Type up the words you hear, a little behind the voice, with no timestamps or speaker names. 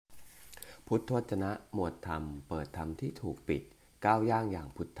พุทธวจนะหมวดธรรมเปิดธรรมที่ถูกปิดก้าวย่างอย่าง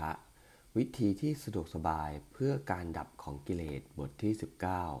พุทธะวิธีที่สะดวกสบายเพื่อการดับของกิเลสบทที่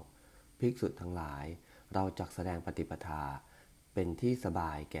19ภิกษุทั้งหลายเราจักแสดงปฏิปทาเป็นที่สบ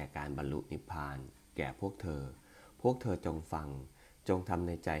ายแก่การบรรลุนิพพานแก่พวกเธอจงฟังจงทำใ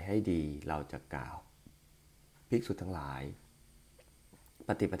นใจให้ดีเราจะกล่าวภิกษุทั้งหลายป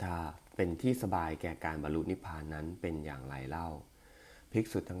ฏิปทาเป็นที่สบายแก่การบรรลุนิพพานนั้นเป็นอย่างไรเล่าภิก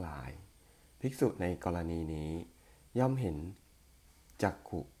ษุทั้งหลายภิกษุในกรณีนี้ย่อมเห็นจัก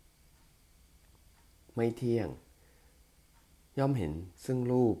ขุไม่เที่ยงย่อมเห็นซึ่ง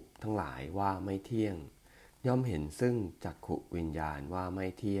รูปทั้งหลายว่าไม่เที่ยงย่อมเห็นซึ่งจักขุวิญญาณว่าไม่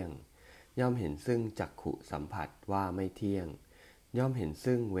เที่ยงย่อมเห็นซึ่งจักขุสัมผัสว่าไม่เที่ยงย่อมเห็น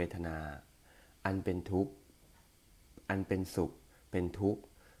ซึ่งเวทนาอันเป็นทุกข์อันเป็นสุขเป็นทุกข์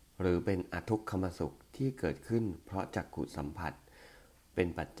หรือเป็นอทุกขมสุขที่เกิดขึ้นเพราะจักขุสัมผัสเป็น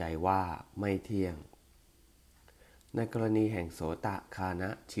ปัจจัยว่าไม่เที่ยงในกรณีแห่งโสตคานะ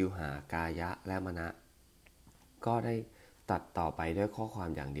ชิวหากายะและมนะก็ได้ตัดต่อไปด้วยข้อความ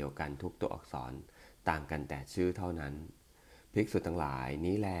อย่างเดียวกันทุกตัวอักษรต่างกันแต่ชื่อเท่านั้นภิกษุทั้งหลาย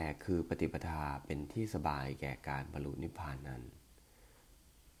นี้แลคือปฏิปทาเป็นที่สบายแก่การบรรลุนิพพานนั้น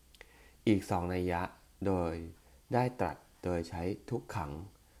อีกสองนัยยะโดยได้ตรัสโดยใช้ทุกขัง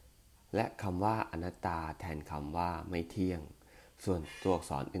และคำว่าอนัตตาแทนคำว่าไม่เที่ยงส่วนตัวอัก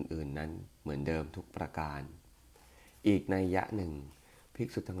ษรอื่นๆนั้นเหมือนเดิมทุกประการอีกนัยยะหนึ่งภิก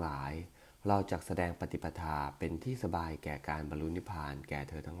ษุทั้งหลายเราจักแสดงปฏิปทาเป็นที่สบายแก่การบรรลุนิพพานแก่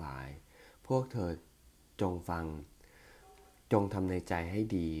เธอทั้งหลายพวกเธอจงฟังจงทำในใจให้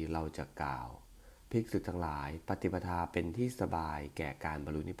ดีเราจะกล่าวภิกษุทั้งหลายปฏิปทาเป็นที่สบายแก่การบ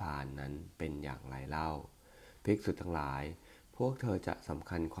รรลุนิพพานนั้นเป็นอย่างไรเล่าภิกษุทั้งหลายพวกเธอจะสำ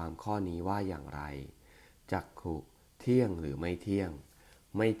คัญความข้อนี้ว่าอย่างไรจักขุเที่ยงหรือไม่เที่ยง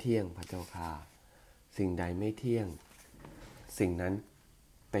ไม่เที่ยงพระเจ้าค่ะสิ่งใดไม่เที่ยงสิ่งนั้น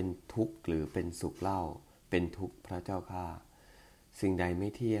เป็นทุกข์หรือเป็นสุขเล่าเป็นทุกข์พระเจ้าค่ะสิ่งใดไม่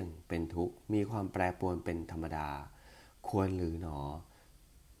เที่ยงเป็นทุกข์มีความแปรปรวนเป็นธรรมดาควรหรือหนอ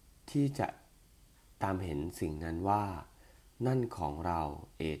ที่จะตามเห็นสิ่งนั้นว่านั่นของเรา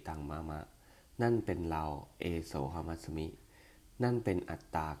เอตังมะมะนั่นเป็นเราเอโสหมัสสมินั่นเป็นอัต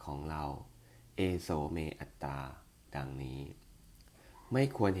ตาของเราเอโสเมอัตตาดังนี้ไม่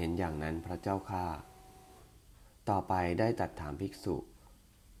ควรเห็นอย่างนั้นพระเจ้าข้าต่อไปได้ตรัสถามภิกษุ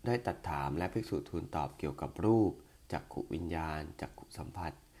ได้ตรัสถามและภิกษุทูลตอบเกี่ยวกับรูปจักขุวิญญาณจักขุสัมผั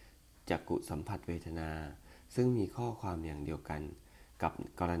สจักขุสัมผัสเวทนาซึ่งมีข้อความอย่างเดียวกันกับ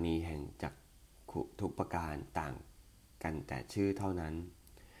กรณีแห่งจักขุทุกประการต่างกันแต่ชื่อเท่านั้น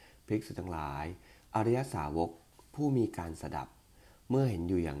ภิกษุทั้งหลายอริยสาวกผู้มีการสดับเมื่อเห็น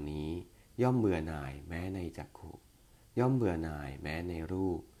อยู่อย่างนี้ย่อมเบื่อหน่ายแม้ในจักขุย่อมเบื่อหน่ายแม้ในรู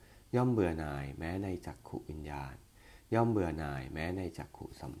ปย่อมเบื่อหน่ายแม้ในจักขุวิญญาณย่อมเบื่อหน่ายแม้ในจักขุ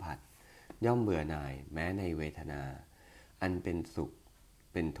สัมผัสย่อมเบื่อหน่ายแม้ในเวทนาอันเป็นสุข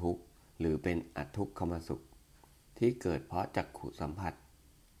เป็นทุกข์หรือเป็นอทุกขมสุขที่เกิดเพราะจักขุสัมผัส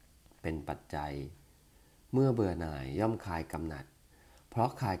เป็นปัจจัยเมื่อเบื่อหน่ายย่อมคลายกำหนัดเพราะ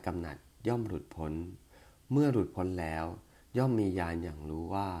คลายกำหนัดย่อมหลุดพ้นเมื่อหลุดพ้นแล้วย่อมมีญาณอย่างรู้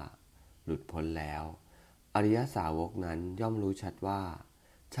ว่าหลุดพ้นแล้วอริยสาวกนั้นย่อมรู้ชัดว่า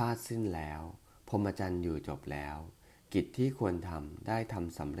ชาติสิ้นแล้วพรหมจรรย์อยู่จบแล้วกิจที่ควรทำได้ท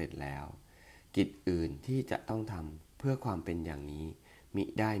ำสำเร็จแล้วกิจอื่นที่จะต้องทำเพื่อความเป็นอย่างนี้มิ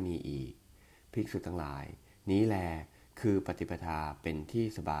ได้มีอีกภิกษุทั้งหลายนี้แลคือปฏิปทาเป็นที่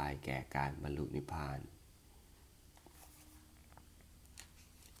สบายแก่การบรรลุนิพพาน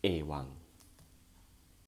เอวัง